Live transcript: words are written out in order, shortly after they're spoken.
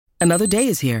Another day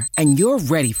is here, and you're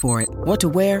ready for it. What to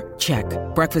wear? Check.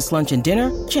 Breakfast, lunch, and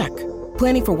dinner? Check.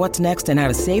 Planning for what's next and how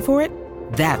to save for it?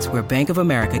 That's where Bank of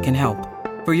America can help.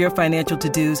 For your financial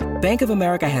to-dos, Bank of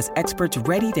America has experts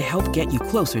ready to help get you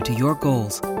closer to your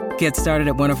goals. Get started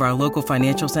at one of our local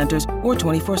financial centers or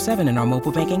 24/7 in our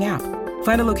mobile banking app.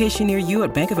 Find a location near you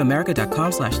at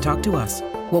bankofamerica.com/talktous.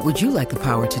 What would you like the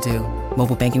power to do?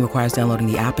 Mobile banking requires downloading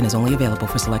the app and is only available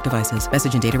for select devices.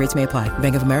 Message and data rates may apply.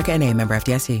 Bank of America N.A., member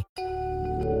FDIC.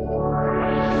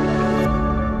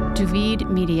 Duvid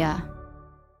Media.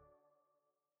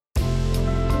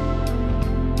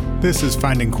 This is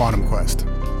Finding Quantum Quest.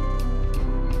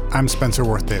 I'm Spencer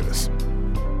Worth Davis.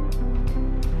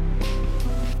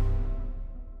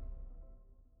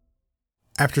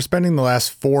 After spending the last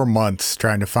 4 months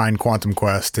trying to find Quantum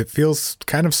Quest, it feels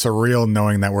kind of surreal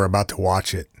knowing that we're about to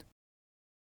watch it.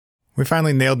 We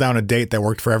finally nailed down a date that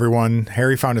worked for everyone.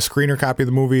 Harry found a screener copy of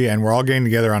the movie, and we're all getting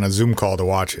together on a Zoom call to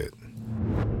watch it.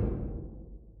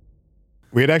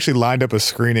 We had actually lined up a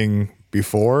screening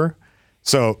before,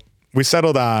 so we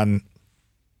settled on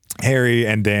Harry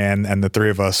and Dan, and the three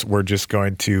of us were just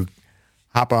going to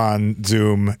hop on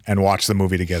Zoom and watch the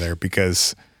movie together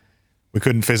because we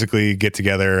couldn't physically get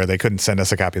together. They couldn't send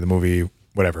us a copy of the movie,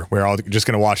 whatever. We're all just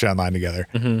going to watch it online together.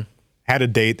 Mm-hmm. Had a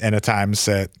date and a time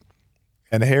set.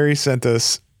 And Harry sent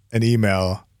us an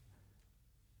email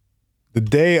the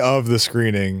day of the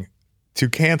screening to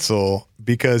cancel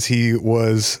because he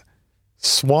was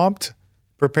swamped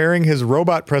preparing his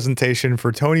robot presentation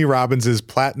for Tony Robbins'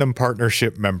 Platinum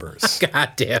Partnership members.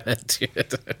 God damn it,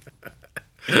 dude.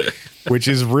 Which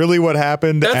is really what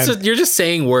happened. You're just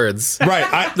saying words.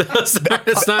 Right.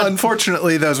 It's not,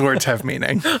 unfortunately, those words have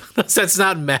meaning. That's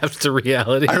not mapped to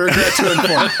reality. I regret to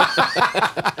inform.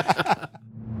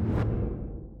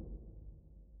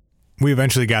 We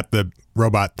eventually got the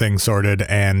robot thing sorted,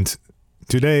 and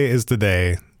today is the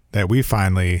day that we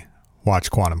finally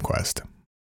watch Quantum Quest.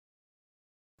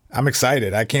 I'm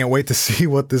excited. I can't wait to see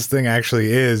what this thing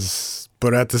actually is,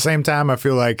 but at the same time, I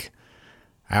feel like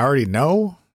I already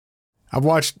know. I've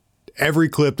watched every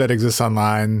clip that exists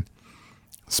online,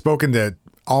 spoken to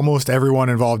almost everyone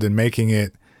involved in making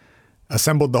it,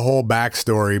 assembled the whole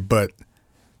backstory, but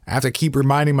I have to keep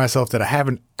reminding myself that I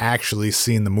haven't actually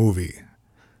seen the movie.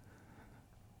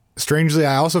 Strangely,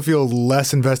 I also feel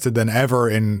less invested than ever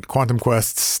in Quantum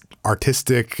Quest's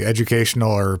artistic,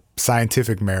 educational, or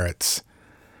scientific merits.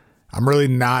 I'm really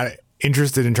not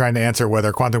interested in trying to answer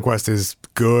whether Quantum Quest is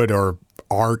good or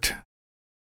art.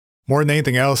 More than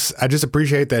anything else, I just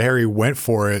appreciate that Harry went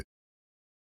for it,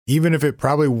 even if it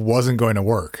probably wasn't going to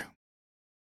work.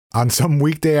 On some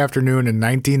weekday afternoon in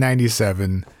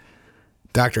 1997,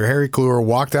 Dr. Harry Kluwer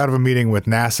walked out of a meeting with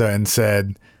NASA and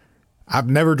said, "I've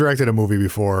never directed a movie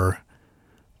before,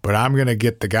 but I'm going to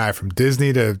get the guy from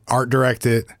Disney to art direct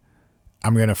it.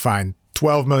 I'm going to find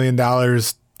 $12 million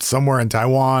somewhere in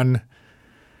Taiwan,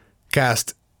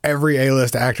 cast every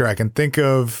A-list actor I can think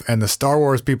of, and the Star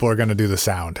Wars people are going to do the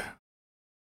sound."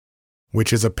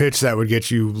 Which is a pitch that would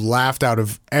get you laughed out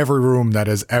of every room that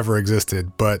has ever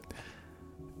existed, but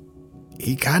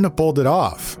he kind of pulled it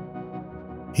off.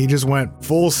 He just went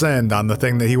full send on the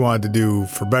thing that he wanted to do,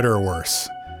 for better or worse.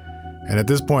 And at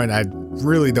this point, I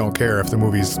really don't care if the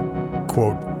movie's,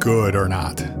 quote, good or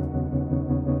not.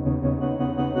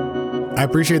 I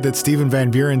appreciate that Steven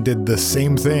Van Buren did the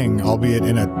same thing, albeit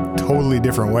in a totally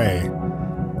different way.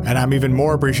 And I'm even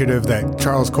more appreciative that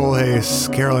Charles Kohlhaas,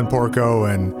 Carolyn Porco,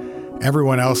 and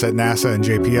everyone else at NASA and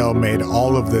JPL made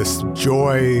all of this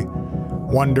joy,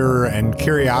 wonder, and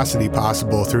curiosity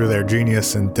possible through their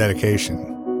genius and dedication.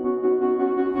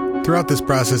 Throughout this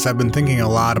process, I've been thinking a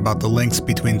lot about the links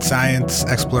between science,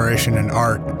 exploration, and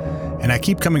art, and I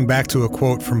keep coming back to a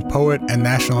quote from poet and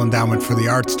National Endowment for the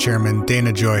Arts chairman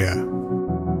Dana Gioia.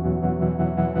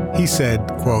 He said,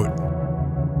 quote,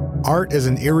 "Art is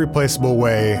an irreplaceable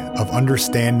way of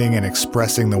understanding and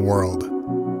expressing the world.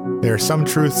 There are some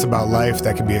truths about life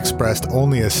that can be expressed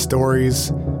only as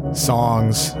stories,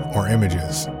 songs, or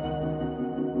images."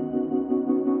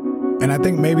 And I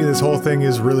think maybe this whole thing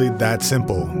is really that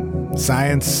simple.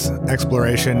 Science,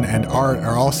 exploration, and art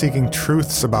are all seeking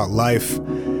truths about life,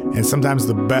 and sometimes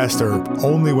the best or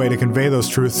only way to convey those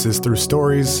truths is through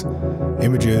stories,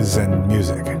 images, and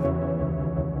music.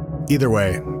 Either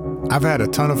way, I've had a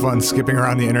ton of fun skipping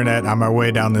around the internet on my way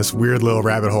down this weird little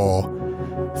rabbit hole,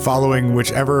 following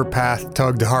whichever path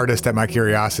tugged hardest at my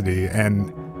curiosity,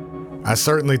 and I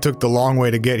certainly took the long way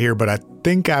to get here, but I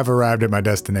think I've arrived at my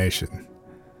destination.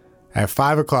 At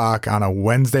 5 o'clock on a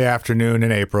Wednesday afternoon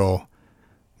in April,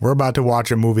 we're about to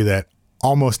watch a movie that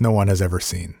almost no one has ever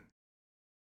seen.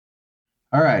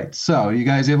 All right, so you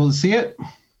guys able to see it?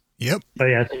 Yep. But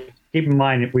yeah, keep in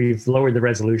mind we've lowered the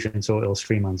resolution so it'll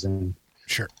stream on Zoom.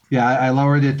 Sure. Yeah, I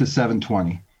lowered it to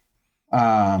 720.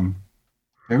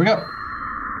 Here we go.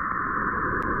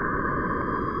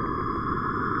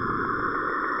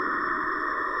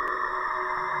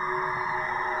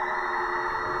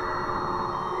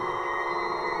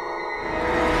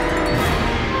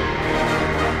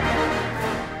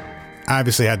 I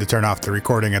obviously had to turn off the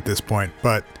recording at this point,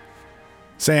 but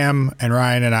Sam and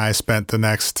Ryan and I spent the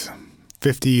next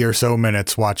 50 or so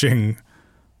minutes watching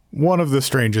one of the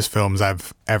strangest films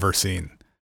I've ever seen.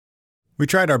 We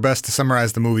tried our best to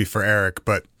summarize the movie for Eric,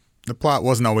 but the plot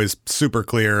wasn't always super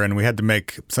clear, and we had to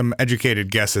make some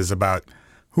educated guesses about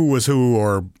who was who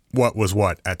or what was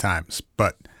what at times.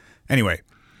 But anyway,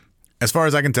 as far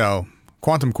as I can tell,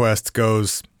 Quantum Quest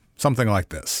goes something like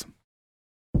this.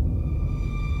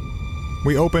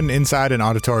 We open inside an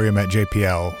auditorium at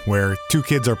JPL, where two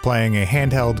kids are playing a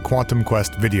handheld Quantum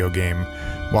Quest video game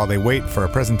while they wait for a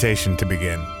presentation to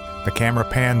begin. The camera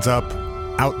pans up,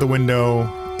 out the window,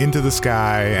 into the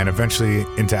sky, and eventually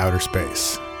into outer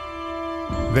space.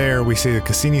 There, we see the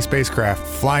Cassini spacecraft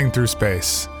flying through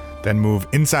space, then move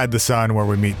inside the sun where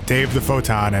we meet Dave the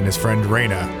Photon and his friend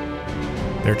Raina.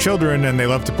 They're children and they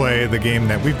love to play the game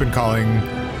that we've been calling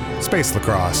Space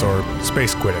Lacrosse or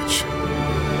Space Quidditch.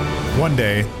 One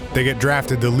day, they get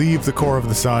drafted to leave the core of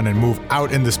the sun and move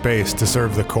out into space to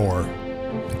serve the core.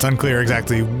 It's unclear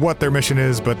exactly what their mission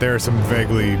is, but there are some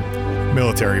vaguely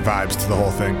military vibes to the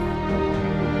whole thing.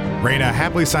 Raina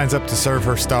happily signs up to serve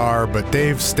her star, but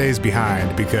Dave stays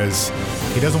behind because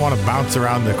he doesn't want to bounce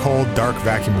around the cold, dark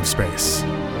vacuum of space.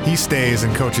 He stays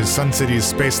and coaches Sun City's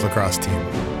space lacrosse team.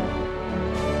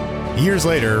 Years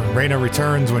later, Raina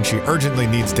returns when she urgently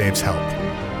needs Dave's help.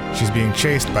 She's being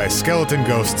chased by skeleton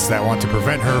ghosts that want to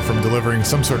prevent her from delivering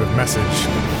some sort of message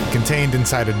contained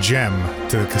inside a gem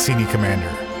to the Cassini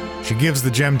commander. She gives the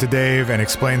gem to Dave and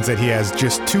explains that he has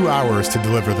just 2 hours to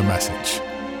deliver the message.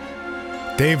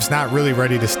 Dave's not really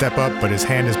ready to step up, but his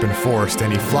hand has been forced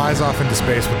and he flies off into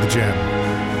space with the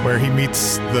gem, where he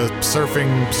meets the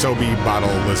surfing Sobe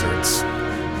bottle lizards.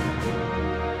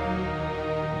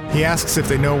 He asks if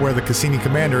they know where the Cassini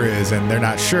commander is, and they're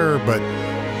not sure, but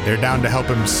they're down to help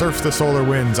him surf the solar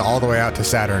winds all the way out to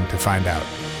Saturn to find out.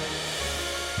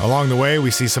 Along the way, we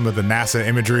see some of the NASA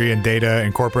imagery and data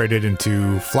incorporated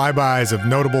into flybys of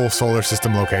notable solar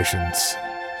system locations.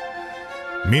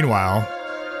 Meanwhile,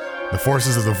 the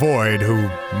forces of the void, who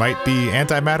might be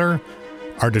antimatter,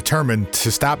 are determined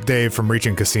to stop Dave from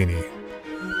reaching Cassini.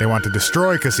 They want to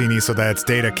destroy Cassini so that its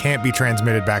data can't be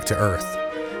transmitted back to Earth.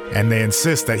 And they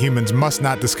insist that humans must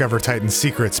not discover Titan's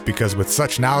secrets because with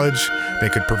such knowledge, they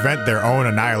could prevent their own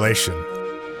annihilation.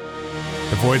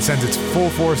 The Void sends its full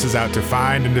forces out to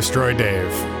find and destroy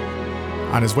Dave.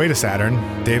 On his way to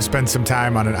Saturn, Dave spends some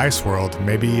time on an ice world,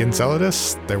 maybe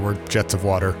Enceladus, there were jets of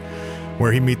water,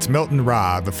 where he meets Milton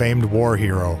Ra, the famed war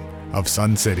hero of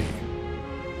Sun City.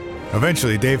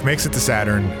 Eventually, Dave makes it to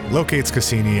Saturn, locates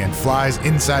Cassini, and flies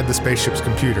inside the spaceship's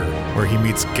computer, where he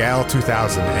meets Gal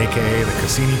 2000, aka the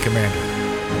Cassini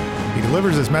commander. He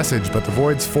delivers his message, but the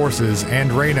Void's forces and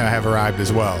Raina have arrived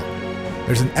as well.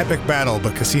 There's an epic battle,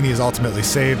 but Cassini is ultimately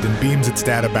saved and beams its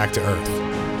data back to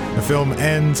Earth. The film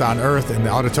ends on Earth in the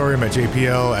auditorium at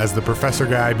JPL as the professor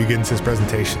guy begins his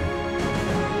presentation.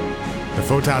 The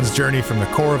photon's journey from the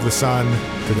core of the sun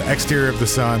to the exterior of the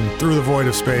sun, through the void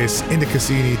of space, into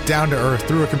Cassini, down to Earth,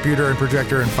 through a computer and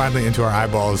projector, and finally into our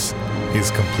eyeballs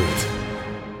is complete.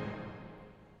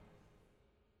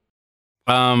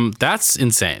 That's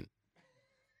insane.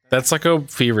 That's like a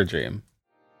fever dream.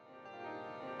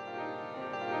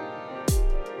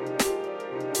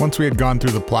 Once we had gone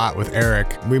through the plot with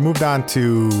Eric, we moved on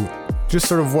to just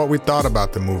sort of what we thought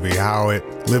about the movie, how it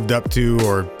lived up to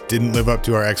or didn't live up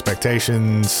to our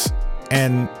expectations.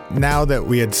 And now that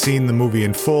we had seen the movie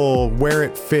in full, where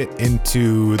it fit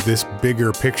into this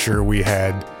bigger picture we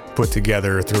had put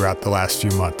together throughout the last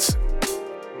few months.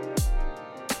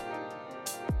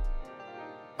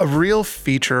 A real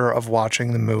feature of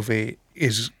watching the movie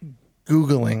is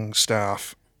Googling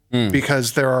stuff,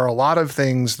 because there are a lot of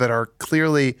things that are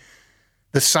clearly,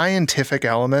 the scientific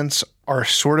elements are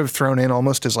sort of thrown in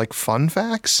almost as like fun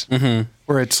facts,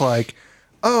 where it's like,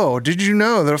 oh, did you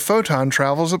know that a photon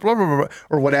travels at blah, blah, blah, blah,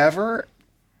 or whatever?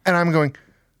 And I'm going,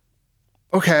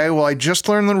 okay, well, I just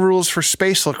learned the rules for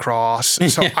space lacrosse,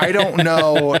 so I don't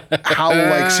know how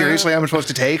like seriously I'm supposed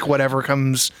to take whatever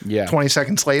comes 20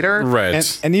 seconds later.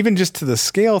 Right. And even just to the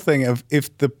scale thing of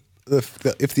if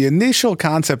the initial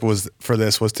concept was for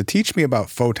this was to teach me about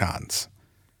photons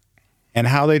and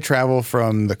how they travel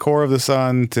from the core of the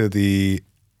sun to the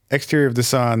exterior of the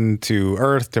sun to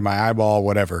Earth to my eyeball,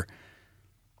 whatever,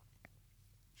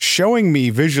 showing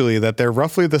me visually that they're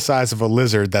roughly the size of a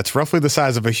lizard, that's roughly the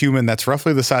size of a human, that's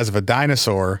roughly the size of a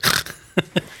dinosaur,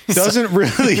 doesn't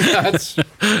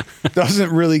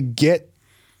really get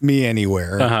me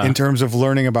anywhere in terms of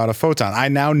learning about a photon. I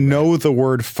now know the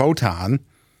word photon,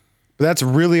 but that's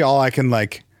really all I can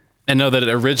And know that it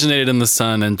originated in the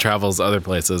sun and travels other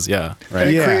places. Yeah. Right.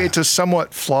 And it creates a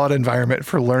somewhat flawed environment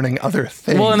for learning other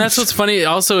things. Well, and that's what's funny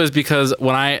also is because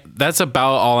that's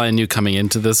about all I knew coming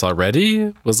into this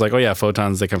already was like, oh yeah,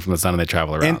 photons, they come from the sun and they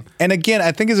travel around. And again,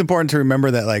 I think it's important to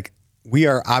remember that we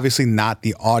are obviously not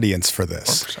the audience for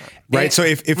this. 100%. Right. So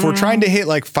if we're trying to hit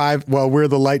we're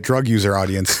the light drug user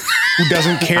audience who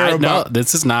doesn't care No,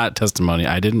 this is not testimony.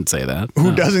 I didn't say that.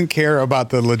 Who doesn't care about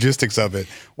the logistics of it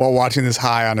while watching this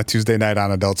high on a Tuesday night on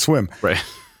Adult Swim. Right.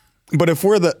 But if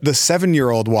we're the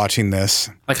 7-year-old watching this.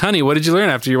 Like, honey, what did you learn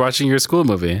after you're watching your school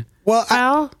movie? Well,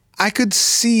 I could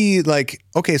see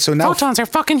okay, so now photons are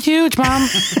fucking huge, Mom.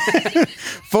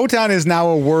 Photon is now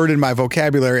a word in my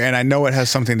vocabulary, and I know it has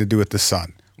something to do with the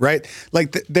sun, right?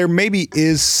 There maybe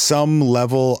is some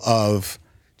level of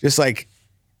just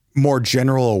more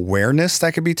general awareness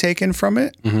that could be taken from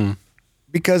it. Mm-hmm.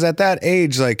 Because at that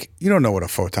age, you don't know what a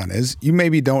photon is. You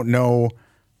maybe don't know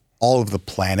all of the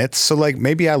planets. So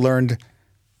maybe I learned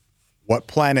what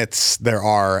planets there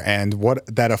are and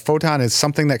that a photon is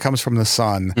something that comes from the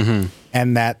sun,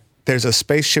 and that there's a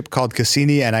spaceship called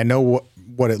Cassini, and I know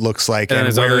what it looks like and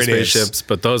there's where other it spaceships, is.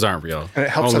 but those aren't real. And it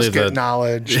helps us get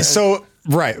knowledge. So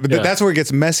right, but that's where it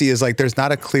gets messy. Is there's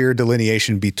not a clear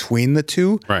delineation between the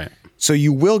two. Right. So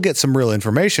you will get some real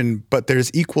information, but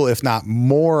there's equal, if not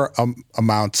more,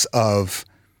 amounts of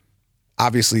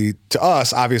obviously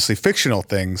fictional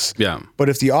things. Yeah. But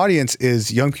if the audience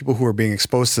is young people who are being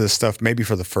exposed to this stuff, maybe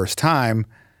for the first time,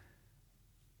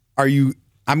 which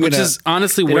is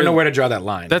honestly they don't know where to draw that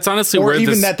line. That's honestly or where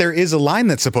even that there is a line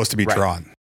that's supposed to be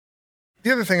drawn.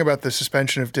 The other thing about the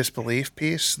suspension of disbelief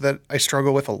piece that I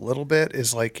struggle with a little bit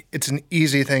is it's an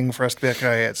easy thing for us to be like,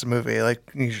 oh yeah, it's a movie.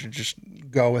 You should just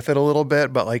go with it a little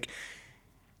bit. But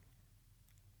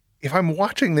if I'm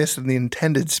watching this in the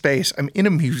intended space, I'm in a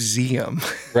museum.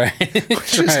 Right.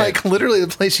 Which is literally the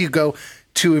place you go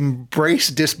to embrace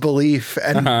disbelief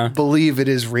and believe it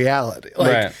is reality.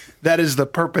 That is the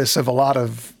purpose of a lot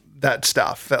of that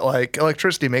stuff, that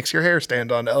electricity makes your hair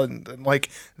stand on end, and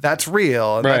that's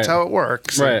real, and that's how it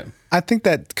works. Right. I think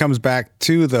that comes back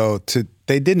too, though, to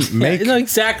they didn't make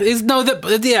exactly.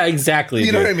 Exactly.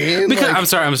 You know what I mean? Because I'm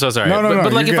sorry, I'm so sorry. No,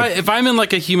 but if I'm in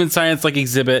a human science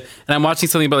exhibit and I'm watching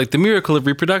something about the miracle of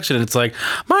reproduction, and it's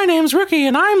my name's Rookie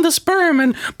and I'm the sperm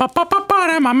and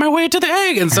I'm on my way to the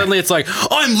egg, and suddenly it's I'm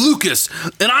Lucas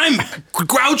and I'm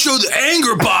Groucho the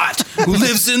anger bot who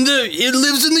lives in the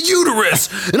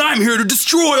uterus and I'm here to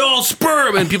destroy all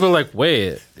sperm, and people are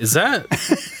wait, is that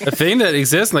a thing that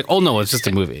exists? Oh no, it's just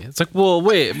a movie. It's well,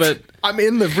 wait, but I'm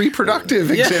in the reproductive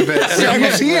exhibit at a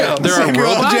museum. There are Samuel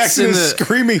robots Jackson is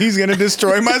screaming he's going to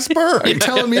destroy my sperm. Are you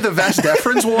telling me the Vas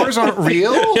Deferens Wars aren't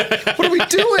real? What are we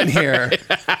doing here?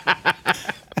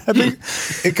 I think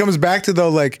it comes back to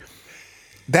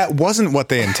that wasn't what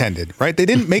they intended, right? They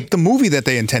didn't make the movie that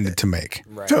they intended to make.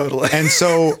 Right. Totally. And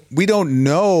so we don't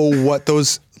know what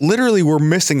those literally we're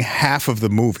missing half of the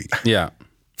movie. Yeah.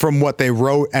 From what they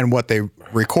wrote and what they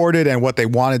recorded and what they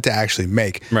wanted to actually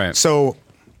make. Right. So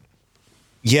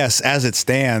yes, as it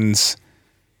stands,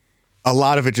 a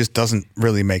lot of it just doesn't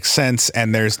really make sense,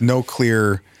 and there's no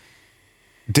clear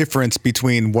difference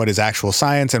between what is actual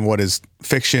science and what is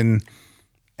fiction,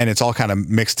 and it's all kind of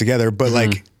mixed together. But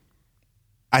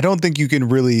I don't think you can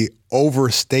really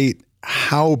overstate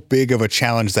how big of a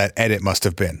challenge that edit must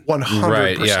have been. 100%.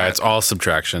 Right. Yeah. It's all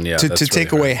subtraction. Yeah. To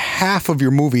take away half of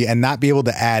your movie and not be able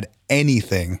to add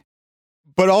anything.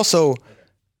 But also,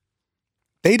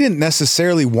 they didn't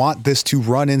necessarily want this to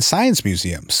run in science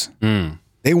museums.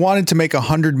 They wanted to make a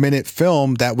 100-minute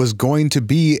film that was going to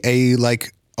be a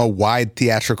wide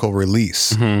theatrical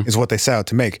release is what they set out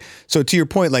to make. So to your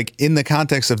point, in the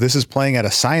context of this is playing at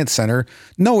a science center,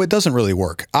 no, it doesn't really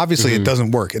work. Obviously it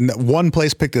doesn't work. And one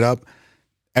place picked it up.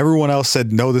 Everyone else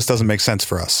said, no, this doesn't make sense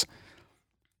for us.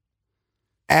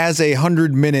 As a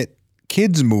 100-minute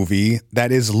kids movie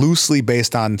that is loosely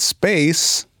based on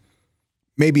space,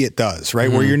 maybe it does,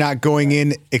 right? Where you're not going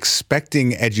in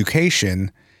expecting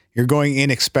education, you're going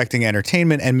in expecting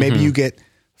entertainment, and maybe you get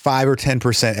 5 or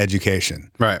 10%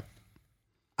 education. Right.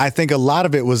 I think a lot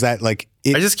of it was that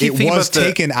it was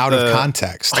taken out of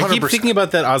context. I keep thinking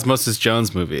about that Osmosis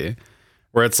Jones movie,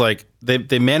 where it's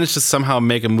they managed to somehow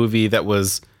make a movie that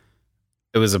was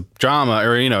a drama,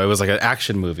 or it was an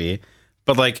action movie,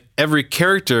 But like every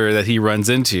character that he runs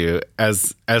into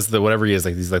as the whatever he is,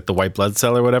 like he's like the white blood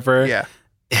cell or whatever. Yeah.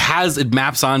 It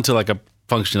maps onto like a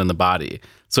function in the body.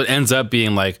 So it ends up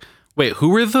being like, wait, who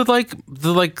were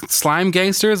the slime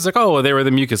gangsters? It's like, oh, they were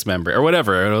the mucus member or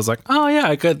whatever. And I was like, oh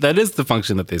yeah, that is the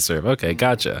function that they serve. Okay,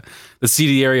 gotcha. The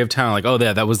seedy area of town, like, oh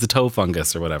yeah, that was the toe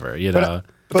fungus or whatever, you know.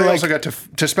 But they also got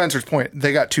to Spencer's point,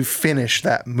 they got to finish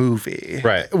that movie.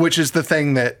 Right. Which is the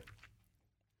thing that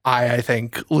I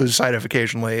think lose sight of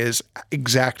occasionally is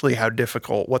exactly how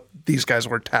difficult what these guys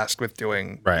were tasked with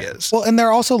doing is. Well, and there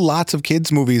are also lots of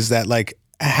kids movies that like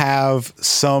have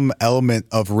some element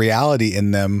of reality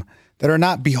in them that are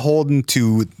not beholden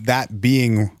to that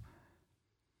being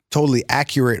totally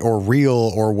accurate or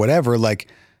real or whatever.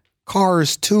 Like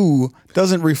Cars 2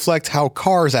 doesn't reflect how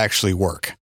cars actually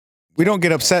work. We don't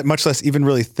get upset, much less even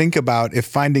really think about if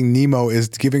Finding Nemo is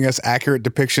giving us accurate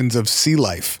depictions of sea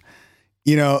life.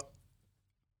 You know,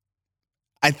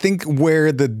 I think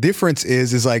where the difference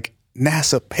is like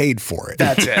NASA paid for it.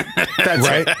 That's it. That's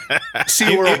right.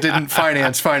 SeaWorld didn't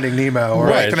finance Finding Nemo, or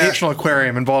like the National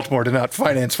Aquarium in Baltimore did not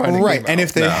finance Finding Nemo. And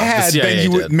if they had,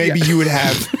 then you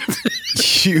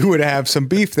would have some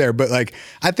beef there. But like,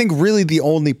 I think really the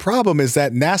only problem is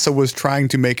that NASA was trying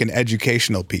to make an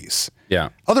educational piece. Yeah.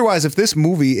 Otherwise, if this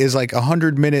movie is like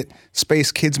 100-minute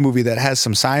space kids movie that has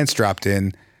some science dropped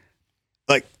in,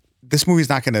 like this movie's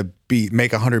not going to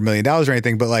make $100 million or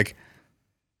anything, but like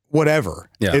whatever.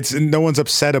 Yeah. No one's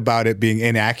upset about it being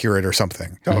inaccurate or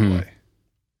something. Totally. Mm-hmm.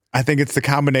 I think it's the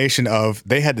combination of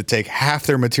they had to take half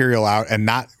their material out and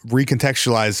not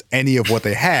recontextualize any of what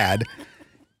they had.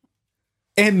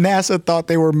 And NASA thought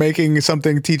they were making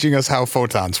something teaching us how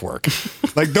photons work.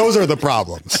 Like those are the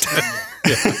problems.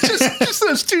 just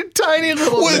those two tiny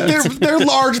little they're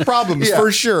large problems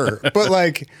for sure. But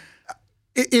like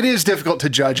it is difficult to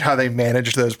judge how they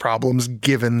managed those problems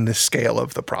given the scale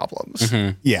of the problems.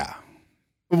 Mm-hmm. Yeah.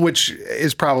 Which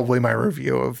is probably my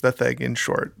review of the thing in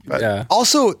short. But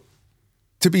also,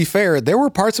 to be fair, there were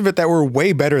parts of it that were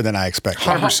way better than I expected.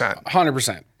 100%.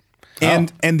 100%.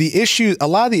 And a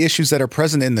lot of the issues that are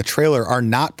present in the trailer are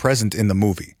not present in the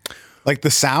movie. Like the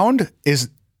sound is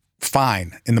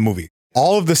fine in the movie.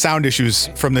 All of the sound issues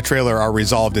from the trailer are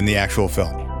resolved in the actual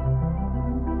film.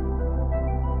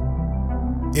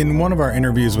 In one of our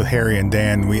interviews with Harry and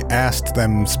Dan, we asked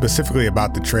them specifically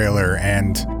about the trailer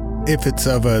and if it's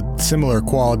of a similar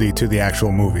quality to the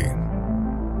actual movie.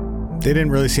 They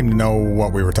didn't really seem to know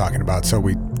what we were talking about, so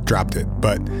we dropped it.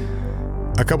 But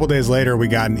a couple days later, we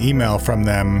got an email from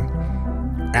them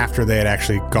after they had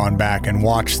actually gone back and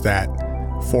watched that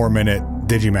 4-minute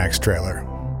Digimax trailer.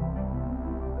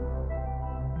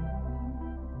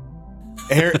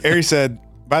 Harry said,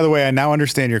 by the way, I now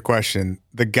understand your question.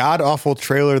 The god-awful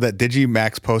trailer that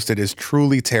Digimax posted is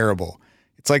truly terrible.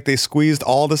 It's like they squeezed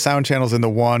all the sound channels into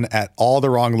one at all the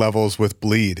wrong levels with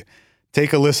bleed.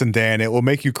 Take a listen, Dan. It will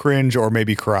make you cringe or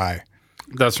maybe cry.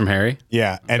 That's from Harry?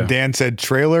 Yeah. And Dan said,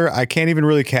 trailer, I can't even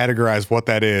really categorize what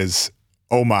that is.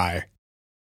 Oh my.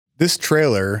 This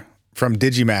trailer from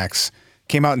Digimax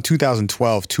came out in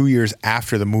 2012, 2 years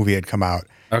after the movie had come out.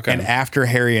 Okay. And after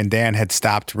Harry and Dan had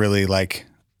stopped really like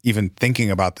even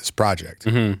thinking about this project.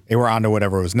 Mm-hmm. They were on to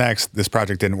whatever was next. This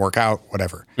project didn't work out,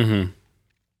 whatever. Mm-hmm.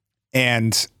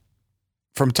 And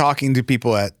from talking to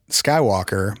people at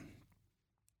Skywalker,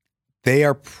 they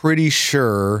are pretty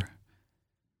sure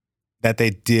that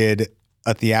they did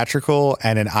a theatrical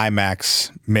and an IMAX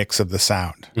mix of the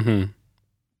sound. Mm-hmm.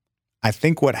 I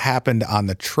think what happened on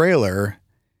the trailer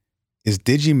is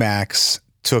Digimax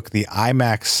took the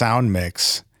IMAX sound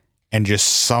mix and just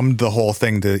summed the whole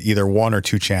thing to either one or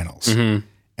two channels. Mm-hmm.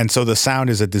 And so the sound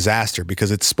is a disaster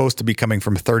because it's supposed to be coming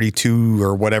from 32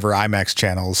 or whatever IMAX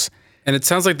channels. And it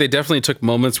sounds like they definitely took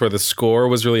moments where the score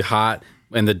was really hot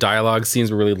and the dialogue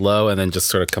scenes were really low and then just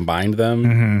sort of combined them.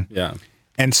 Mm-hmm. Yeah.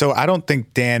 And so I don't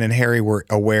think Dan and Harry were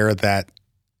aware that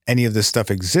any of this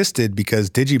stuff existed because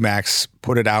Digimax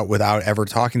put it out without ever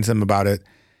talking to them about it.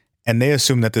 And they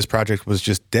assumed that this project was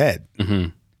just dead. Mm-hmm.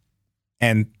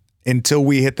 And until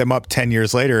we hit them up 10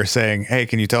 years later saying, hey,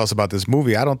 can you tell us about this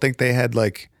movie? I don't think they had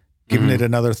like given it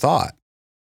another thought.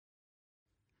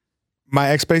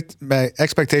 My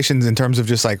expectations in terms of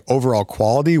just like overall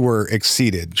quality were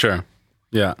exceeded. Sure.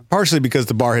 Yeah. Partially because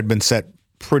the bar had been set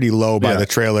pretty low by the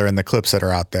trailer and the clips that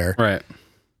are out there. Right.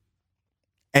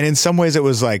 And in some ways it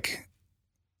was like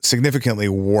significantly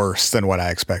worse than what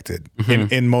I expected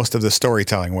in most of the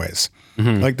storytelling ways.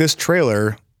 Mm-hmm. Like this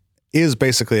trailer is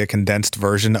basically a condensed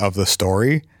version of the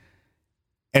story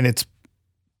and it's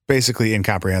basically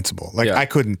incomprehensible. Like I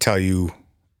couldn't tell you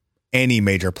any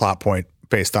major plot point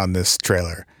based on this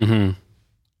trailer. Mm-hmm.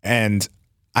 And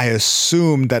I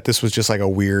assumed that this was just like a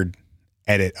weird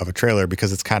edit of a trailer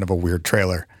because it's kind of a weird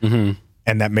trailer. Mm-hmm.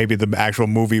 And that maybe the actual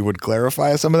movie would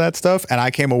clarify some of that stuff. And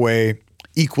I came away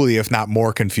equally, if not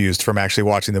more confused from actually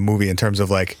watching the movie in terms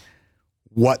of like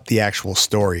what the actual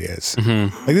story is.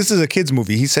 Mm-hmm. Like this is a kid's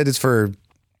movie. He said it's for,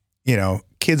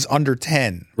 kids under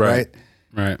 10, right?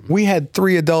 Right. We had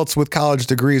 3 adults with college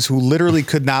degrees who literally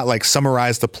could not like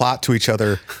summarize the plot to each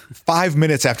other 5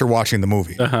 minutes after watching the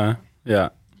movie. Uh-huh. Yeah.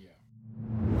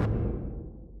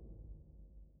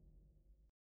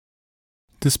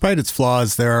 Despite its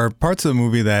flaws, there are parts of the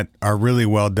movie that are really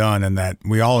well done and that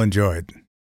we all enjoyed.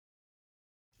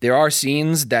 There are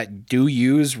scenes that do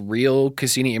use real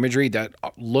Cassini imagery that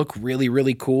look really,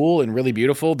 really cool and really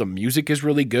beautiful. The music is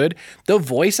really good. The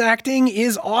voice acting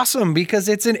is awesome because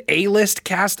it's an A-list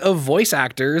cast of voice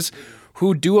actors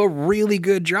who do a really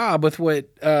good job with what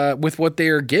they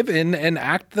are given and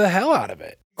act the hell out of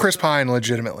it. Chris Pine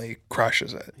legitimately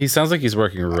crushes it. He sounds like he's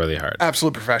working really hard.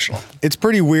 Absolute professional. It's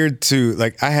pretty weird to,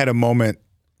 like, I had a moment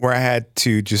where I had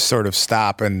to just sort of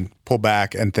stop and pull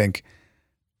back and think,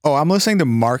 oh, I'm listening to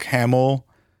Mark Hamill,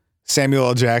 Samuel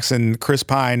L. Jackson, Chris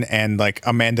Pine, and like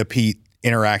Amanda Peet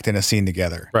interact in a scene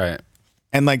together. Right.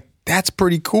 And like, that's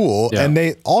pretty cool. Yeah.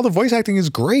 And all the voice acting is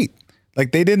great.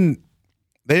 Like they didn't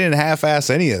half-ass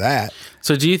any of that.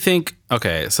 So do you think,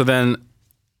 okay, so then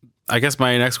I guess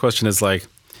my next question is like,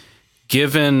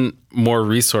 given more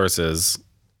resources,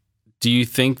 do you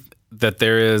think that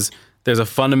there's a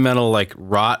fundamental like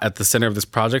rot at the center of this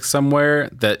project somewhere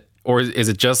that, or is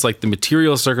it just like the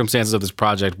material circumstances of this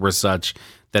project were such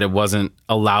that it wasn't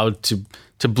allowed to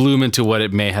bloom into what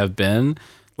it may have been?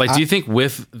 Like, do you think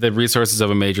with the resources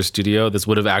of a major studio, this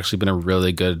would have actually been a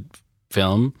really good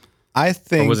film? I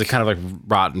think. Or was it kind of like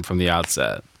rotten from the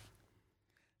outset?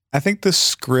 I think the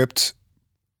script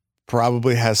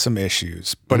probably has some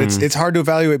issues, but it's hard to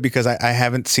evaluate because I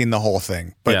haven't seen the whole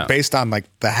thing. But based on like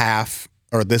the half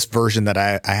or this version that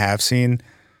I have seen,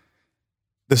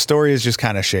 the story is just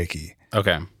kind of shaky.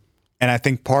 Okay. And I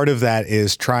think part of that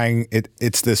is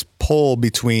it's this pull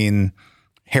between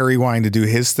Harry wanting to do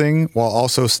his thing while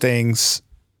also staying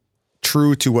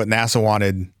true to what NASA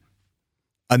wanted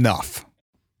enough.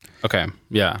 Okay.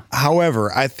 Yeah.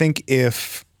 However, I think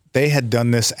if they had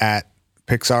done this at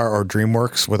Pixar or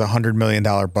DreamWorks with $100 million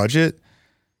budget,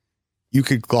 you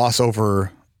could gloss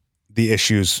over the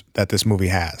issues that this movie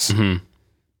has. Mm-hmm.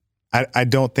 I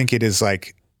don't think it is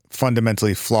like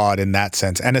fundamentally flawed in that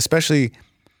sense. And especially,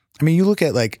 I mean, you look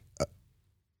at like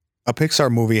a Pixar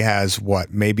movie has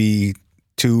what, maybe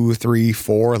 2, 3,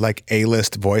 4 like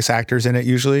A-list voice actors in it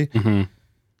usually. Mm-hmm.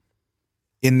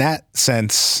 In that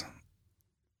sense,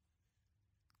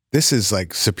 this is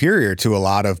like superior to a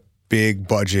lot of big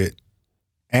budget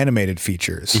animated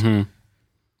features. Mm-hmm.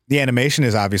 The animation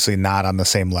is obviously not on the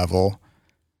same level.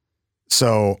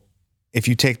 So if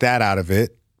you take that out of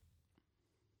it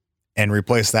and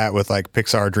replace that with like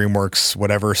Pixar, DreamWorks,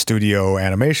 whatever studio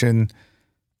animation,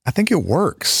 I think it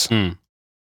works. Mm.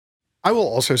 I will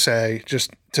also say,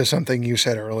 just to something you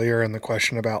said earlier in the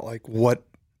question about like, what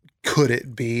could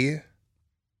it be?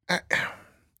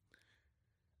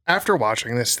 After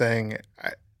watching this thing,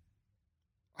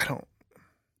 I don't,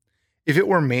 if it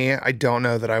were me, I don't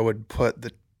know that I would put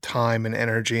the time and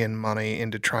energy and money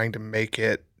into trying to make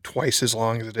it twice as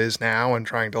long as it is now and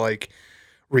trying to like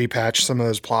repatch some of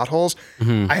those plot holes.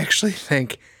 Mm-hmm. I actually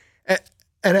think, and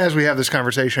as we have this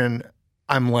conversation,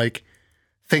 I'm like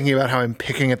thinking about how I'm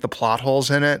picking at the plot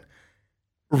holes in it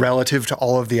relative to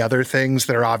all of the other things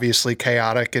that are obviously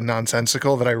chaotic and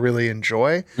nonsensical that I really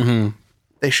enjoy. Mm-hmm.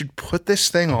 They should put this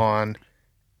thing on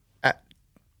at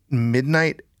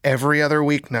midnight every other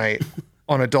weeknight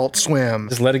on Adult Swim.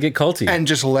 Just let it get culty. And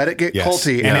just let it get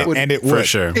culty. And it would. For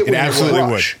sure. It would absolutely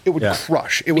crush. It would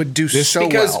crush. It would do so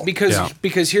well.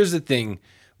 Because here's the thing.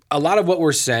 A lot of what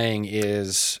we're saying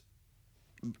is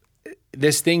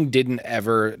this thing didn't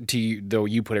ever, though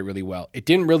you put it really well, it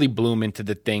didn't really bloom into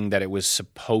the thing that it was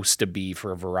supposed to be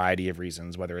for a variety of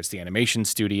reasons, whether it's the animation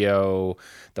studio,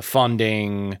 the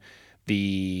funding,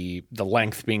 the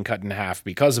length being cut in half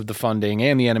because of the funding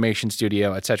and the animation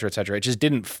studio, et cetera, et cetera. It just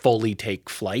didn't fully take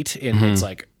flight in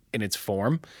its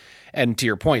form. And to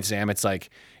your point, Sam, it's like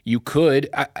you could,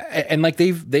 and like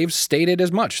they've stated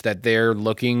as much that they're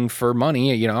looking for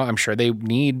money. You know, I'm sure they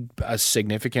need a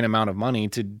significant amount of money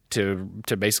to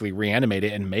basically reanimate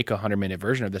it and make a 100-minute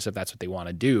version of this if that's what they want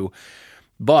to do.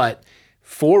 But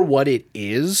for what it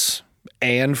is,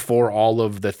 and for all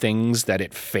of the things that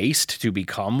it faced to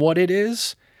become what it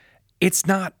is, it's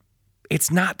not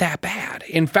that bad.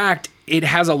 In fact, it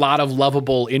has a lot of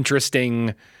lovable,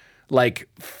 interesting, like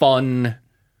fun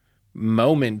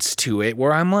moments to it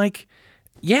where I'm like,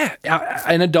 Yeah,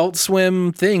 an Adult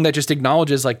Swim thing that just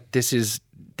acknowledges like this is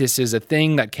a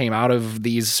thing that came out of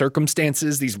these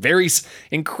circumstances, these very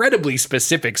incredibly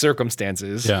specific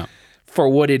circumstances. Yeah. For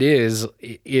what it is,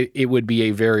 it would be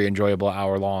a very enjoyable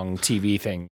hour-long TV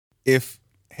thing. If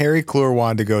Harry Kloor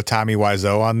wanted to go Tommy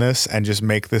Wiseau on this and just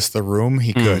make this The Room,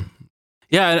 he could.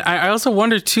 Yeah, and I also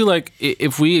wonder too, like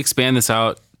if we expand this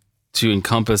out to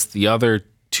encompass the other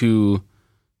two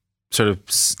sort of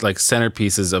like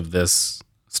centerpieces of this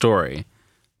story,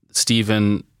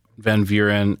 Stephen Van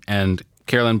Vuren and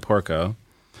Carolyn Porco.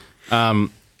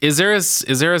 Is there a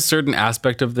certain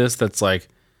aspect of this that's like,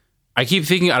 I keep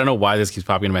thinking, I don't know why this keeps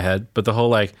popping in my head, but the whole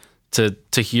like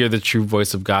to hear the true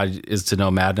voice of God is to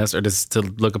know madness, or just to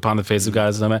look upon the face of God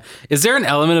is to know madness. Is there an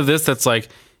element of this that's like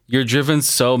you're driven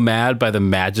so mad by the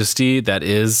majesty that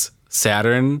is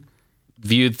Saturn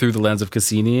viewed through the lens of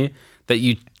Cassini that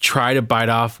you try to bite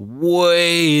off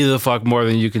way the fuck more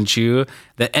than you can chew,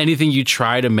 that anything you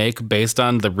try to make based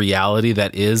on the reality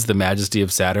that is the majesty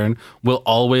of Saturn will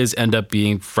always end up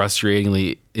being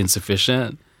frustratingly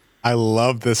insufficient? I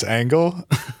love this angle.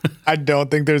 I don't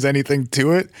think there's anything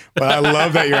to it, but I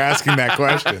love that you're asking that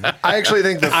question. I actually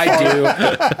think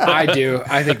I do.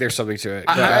 I think there's something to it.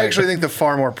 I actually think the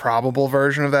far more probable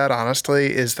version of that, honestly,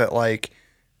 is that like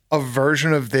a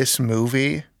version of this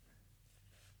movie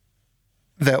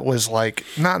that was like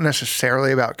not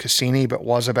necessarily about Cassini, but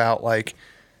was about like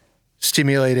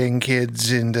stimulating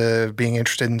kids into being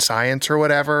interested in science or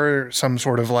whatever, some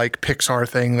sort of like Pixar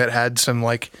thing that had some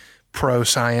like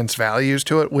pro-science values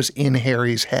to it, was in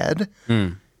Harry's head.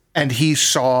 And he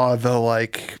saw the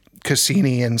like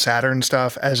Cassini and Saturn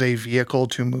stuff as a vehicle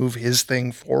to move his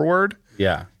thing forward.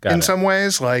 Yeah. In some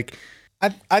ways, like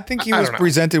I think he was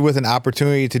presented with an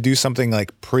opportunity to do something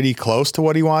like pretty close to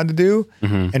what he wanted to do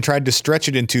and tried to stretch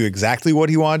it into exactly what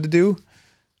he wanted to do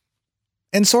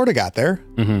and sort of got there.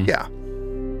 Yeah.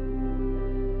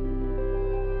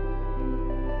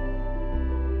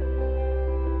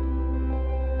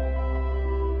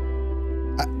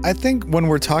 I think when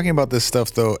we're talking about this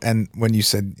stuff though, and when you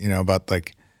said, about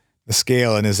like the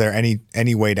scale and is there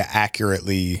any way to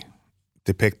accurately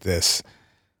depict this,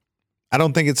 I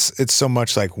don't think it's so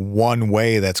much like one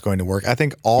way that's going to work. I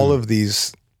think all of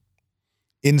these,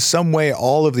 in some way,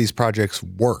 all of these projects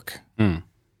work.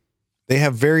 They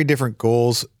have very different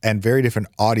goals and very different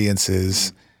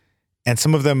audiences, and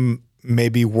some of them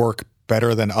maybe work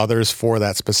better than others for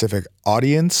that specific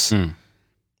audience.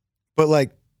 But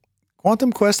like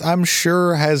Quantum Quest, I'm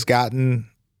sure has gotten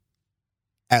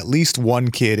at least one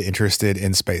kid interested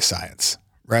in space science,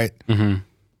 right?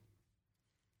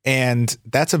 And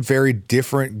that's a very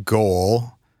different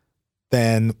goal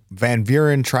than Van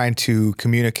Vuren trying to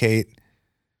communicate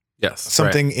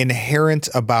something inherent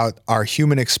about our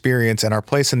human experience and our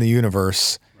place in the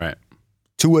universe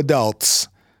to adults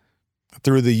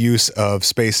through the use of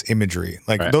space imagery.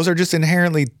 Like those are just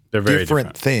inherently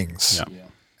different things.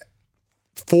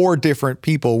 For different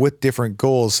people with different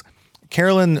goals.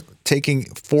 Carolyn taking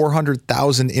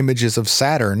 400,000 images of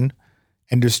Saturn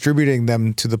and distributing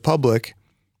them to the public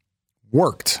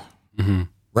worked,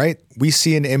 right? We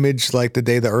see an image like The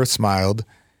Day the Earth Smiled,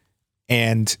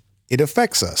 and it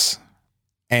affects us.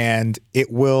 And it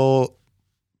will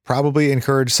probably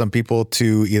encourage some people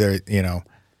to either,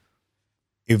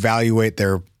 evaluate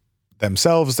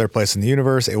themselves, their place in the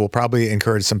universe. It will probably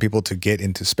encourage some people to get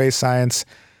into space science.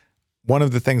 One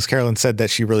of the things Carolyn said that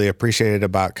she really appreciated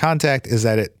about Contact is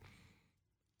that it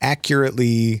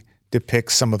accurately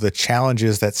depicts some of the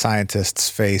challenges that scientists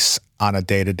face on a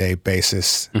day-to-day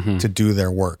basis to do their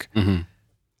work.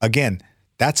 Again,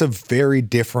 that's a very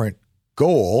different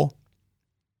goal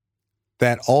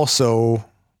that also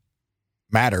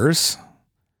matters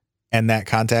and that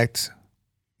Contact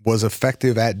was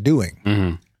effective at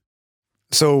doing.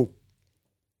 So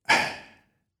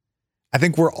I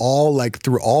think we're all like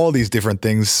through all these different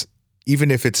things,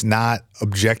 even if it's not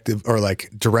objective or like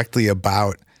directly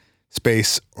about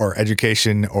space or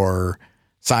education or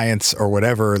science or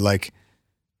whatever, like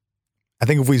I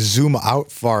think if we zoom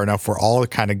out far enough, we're all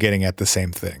kind of getting at the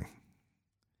same thing.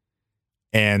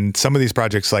 And some of these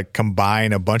projects like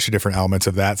combine a bunch of different elements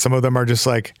of that. Some of them are just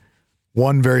like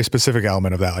one very specific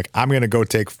element of that. Like I'm going to go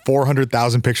take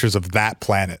 400,000 pictures of that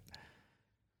planet.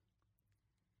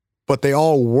 But they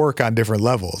all work on different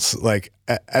levels. Like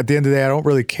at the end of the day, I don't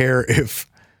really care if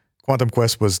Quantum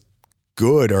Quest was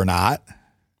good or not,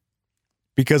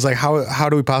 because like how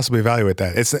do we possibly evaluate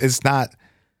that? It's not.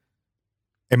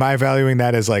 Am I evaluating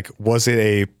that as like, was it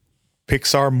a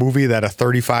Pixar movie that a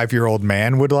 35-year-old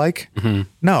man would like?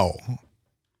 No,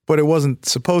 but it wasn't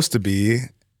supposed to be.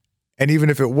 And even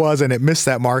if it was and it missed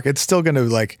that mark, it's still going to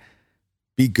like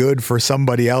be good for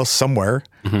somebody else somewhere.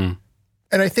 Mm-hmm.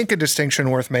 And I think a distinction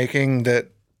worth making that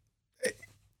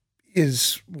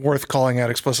is worth calling out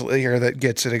explicitly here that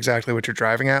gets at exactly what you're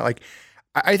driving at. Like,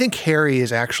 I think Harry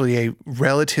is actually a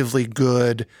relatively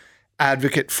good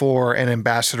advocate for and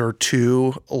ambassador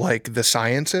to like the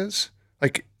sciences.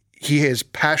 Like, he is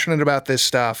passionate about this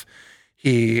stuff.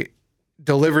 He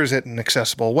delivers it in an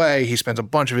accessible way. He spends a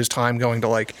bunch of his time going to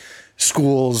like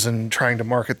schools and trying to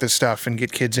market this stuff and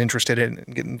get kids interested in it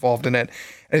and get involved in it.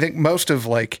 And I think most of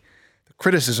like the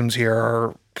criticisms here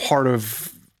are part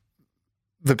of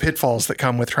the pitfalls that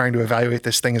come with trying to evaluate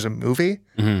this thing as a movie.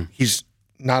 Mm-hmm. He's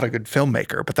not a good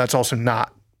filmmaker, but that's also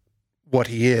not what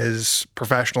he is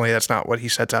professionally. That's not what he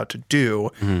sets out to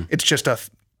do. Mm-hmm. It's just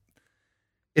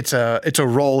it's a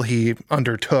role he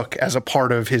undertook as a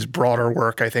part of his broader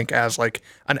work, I think, as like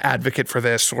an advocate for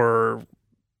this or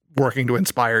working to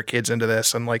inspire kids into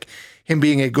this. And like him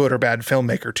being a good or bad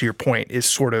filmmaker, to your point, is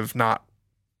sort of not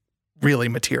really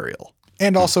material.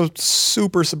 And also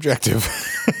super subjective.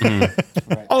 Right.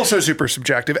 Also super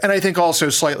subjective. And I think also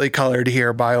slightly colored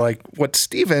here by like what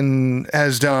Steven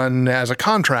has done as a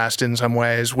contrast in some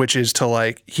ways, which is to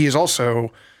like, he is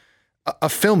also a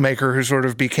filmmaker who sort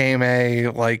of became a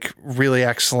like really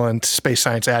excellent space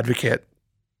science advocate,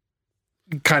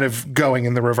 kind of going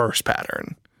in the reverse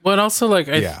pattern. Well, and also like,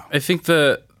 I think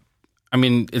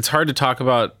it's hard to talk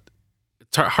about.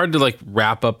 It's hard to like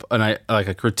wrap up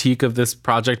a critique of this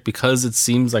project because it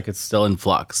seems like it's still in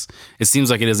flux. It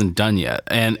seems like it isn't done yet.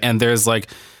 And there's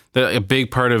like a big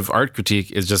part of art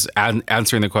critique is just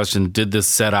answering the question, did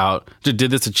this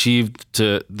achieve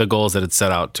to the goals that it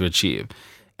set out to achieve?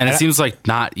 And it seems like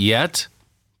not yet,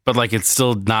 but like it's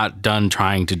still not done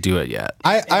trying to do it yet.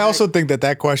 I also think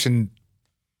that question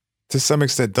to some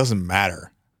extent doesn't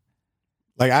matter.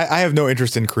 Like I have no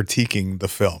interest in critiquing the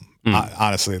film.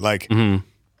 Honestly, like, Mm-hmm.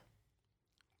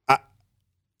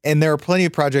 And there are plenty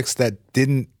of projects that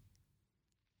didn't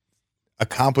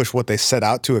accomplish what they set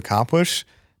out to accomplish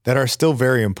that are still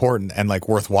very important and like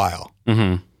worthwhile.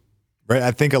 Mm-hmm. Right.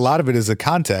 I think a lot of it is a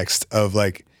context of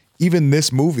like, even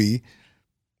this movie,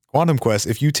 Quantum Quest,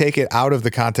 if you take it out of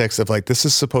the context of like, this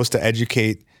is supposed to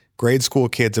educate grade school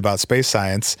kids about space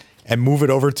science and move it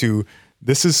over to,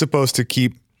 this is supposed to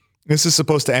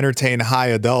entertain high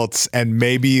adults and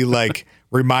maybe like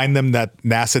remind them that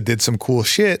NASA did some cool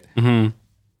shit.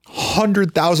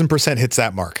 100,000% hits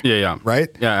that mark. Yeah. Right?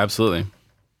 Yeah, absolutely.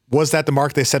 Was that the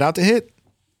mark they set out to hit?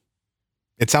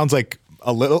 It sounds like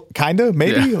a little, kind of,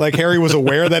 maybe. Yeah. Like Harry was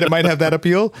aware that it might have that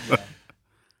appeal.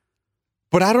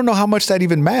 But I don't know how much that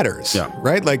even matters. Yeah.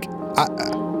 Right? Like,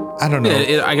 I don't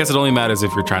know. I guess it only matters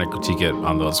if you're trying to critique it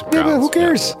on those grounds. Yeah, but who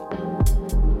cares? Yeah.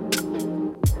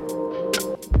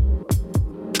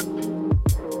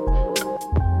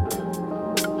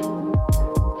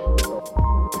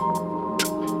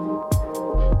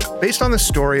 Based on the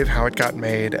story of how it got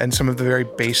made and some of the very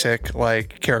basic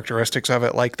like characteristics of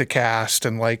it, like the cast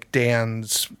and like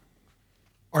Dan's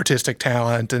artistic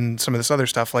talent and some of this other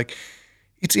stuff, like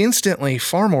it's instantly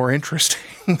far more interesting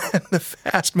than the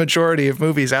vast majority of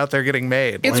movies out there getting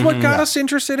made. It's like, what got us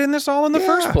interested in this all in the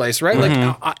first place, right?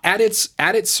 Like at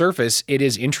its surface, it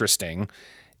is interesting.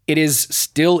 It is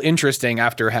still interesting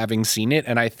after having seen it,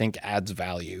 and I think adds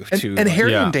value to. And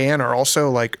Harry and Dan are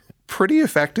also like pretty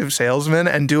effective salesmen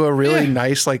and do a really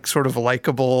nice, like sort of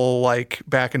likable, like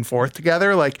back and forth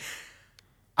together. Like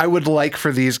I would like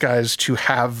for these guys to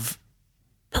have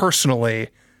personally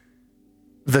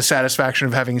the satisfaction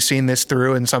of having seen this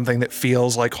through in something that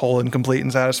feels like whole and complete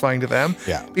and satisfying to them.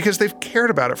 Yeah. Because they've cared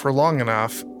about it for long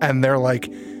enough and they're like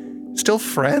still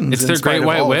friends. It's their great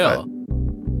white whale.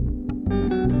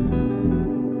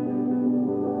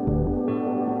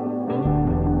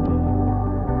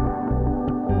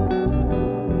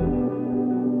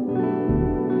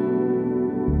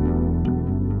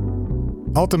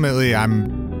 Ultimately,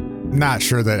 I'm not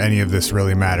sure that any of this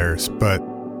really matters, but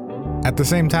at the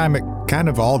same time, it kind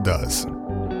of all does.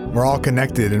 We're all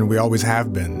connected and we always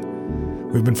have been.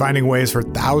 We've been finding ways for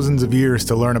thousands of years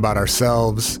to learn about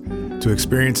ourselves, to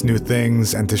experience new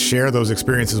things, and to share those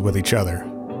experiences with each other.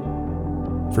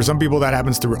 For some people, that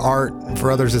happens through art.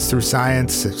 For others, it's through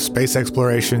science, space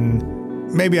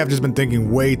exploration. Maybe I've just been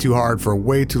thinking way too hard for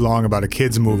way too long about a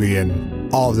kid's movie,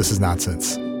 and all of this is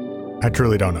nonsense. I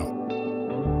truly don't know.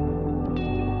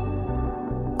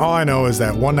 All I know is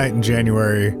that one night in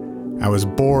January, I was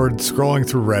bored scrolling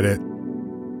through Reddit,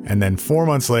 and then 4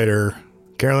 months later,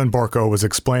 Carolyn Borko was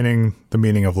explaining the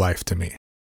meaning of life to me.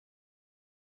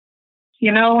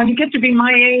 You know, when you get to be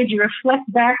my age, you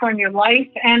reflect back on your life,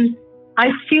 and I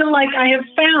feel like I have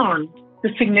found the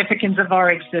significance of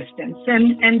our existence.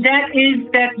 And that is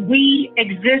that we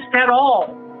exist at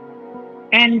all.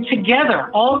 And together,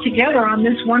 all together on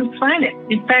this one planet.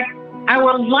 In fact,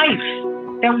 our life,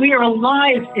 that we are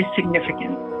alive, is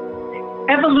significant.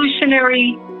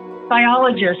 Evolutionary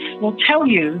biologists will tell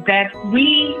you that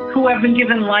we who have been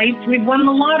given life, we've won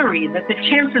the lottery, that the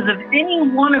chances of any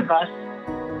one of us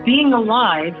being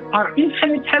alive are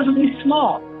infinitesimally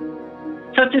small.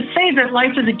 So to say that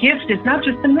life is a gift is not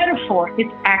just a metaphor,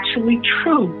 it's actually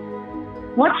true.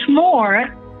 What's more,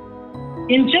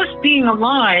 in just being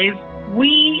alive,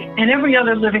 we and every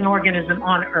other living organism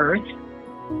on Earth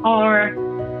are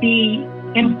the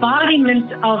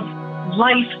embodiment of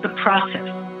life, the process,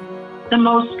 the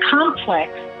most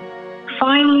complex,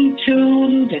 finely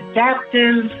tuned,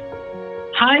 adaptive,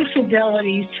 high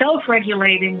fidelity,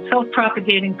 self-regulating,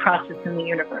 self-propagating process in the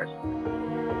universe.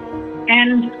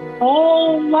 And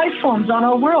all life forms on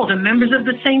our world are members of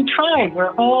the same tribe.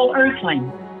 We're all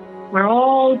Earthlings. We're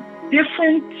all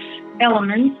different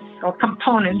elements or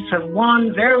components of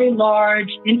one very large,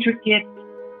 intricate,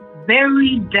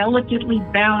 very delicately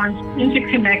balanced,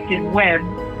 interconnected web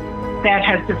that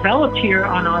has developed here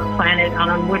on our planet and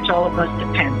on which all of us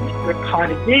depend. We're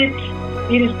part of it.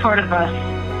 It is part of us.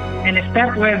 And if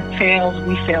that web fails,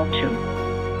 we fail too.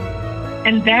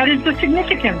 And that is the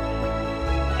significance.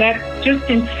 That just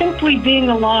in simply being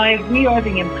alive, we are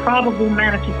the improbable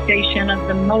manifestation of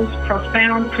the most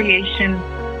profound creation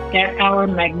that our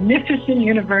magnificent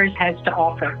universe has to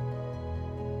offer.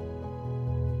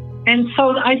 And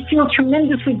so I feel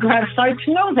tremendously gratified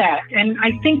to know that. And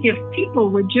I think if people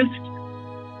would just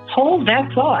hold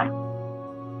that thought,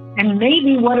 and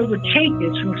maybe what it would take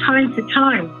is from time to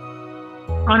time,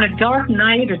 on a dark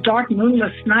night, a dark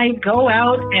moonless night, go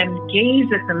out and gaze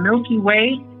at the Milky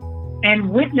Way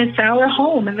and witness our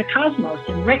home in the cosmos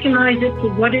and recognize it for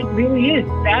what it really is.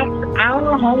 That's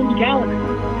our home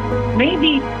galaxy.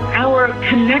 Maybe our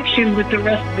connection with the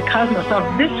rest of the cosmos,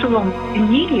 our visceral,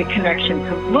 immediate connection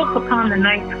to look upon the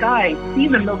night sky, see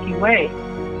the Milky Way,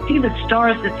 see the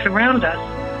stars that surround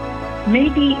us,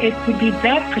 maybe it would be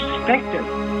that perspective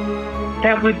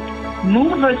that would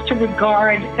move us to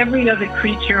regard every other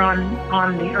creature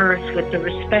on the earth with the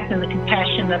respect and the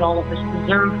compassion that all of us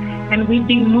deserve. And we'd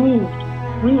be moved.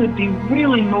 We would be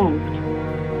really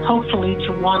moved, hopefully,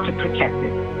 to want to protect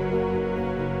it.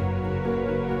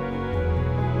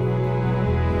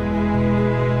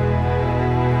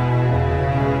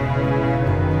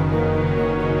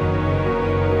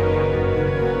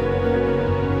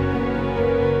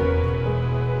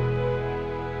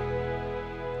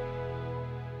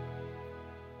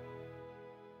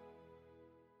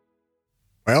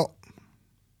 Well,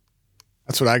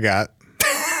 that's what I got.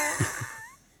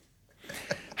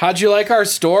 How'd you like our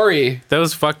story? That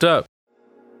was fucked up.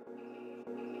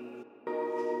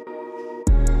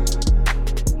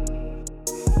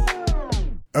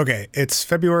 Okay, it's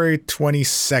February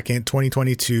 22nd,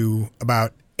 2022,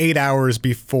 about 8 hours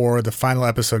before the final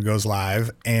episode goes live,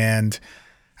 and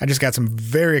I just got some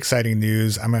very exciting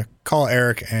news. I'm going to call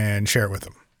Eric and share it with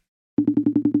him.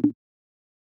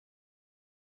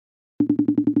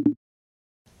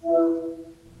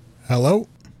 Hello?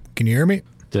 Can you hear me?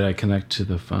 Did I connect to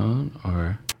the phone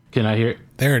or can I hear?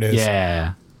 There it is.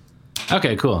 Yeah.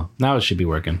 Okay, cool. Now it should be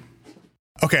working.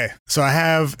 Okay, so I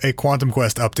have a Quantum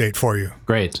Quest update for you.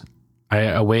 Great. I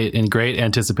await in great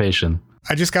anticipation.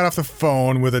 I just got off the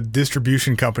phone with a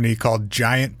distribution company called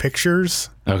Giant Pictures.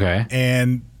 Okay.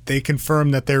 And they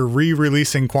confirmed that they're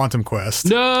re-releasing Quantum Quest.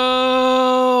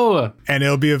 No! And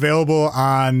it'll be available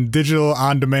on digital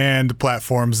on-demand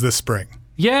platforms this spring.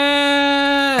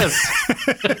 Yes!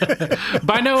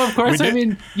 By no, of course, I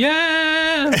mean,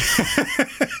 yes!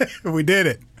 We did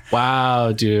it.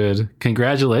 Wow, dude.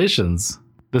 Congratulations.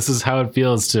 This is how it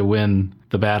feels to win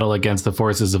the battle against the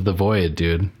forces of the void,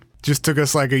 dude. Just took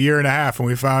us like a year and a half and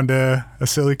we found a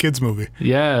silly kids movie.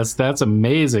 Yes, that's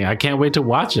amazing. I can't wait to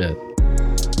watch it.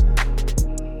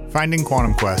 Finding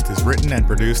Quantum Quest is written and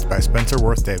produced by Spencer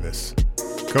Worth Davis.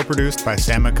 Co-produced by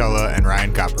Sam McCullough and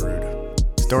Ryan Copperrood.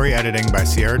 Story editing by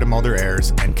Sierra DeMulder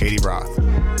Ayers and Katie Roth.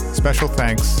 Special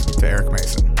thanks to Eric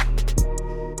Mason.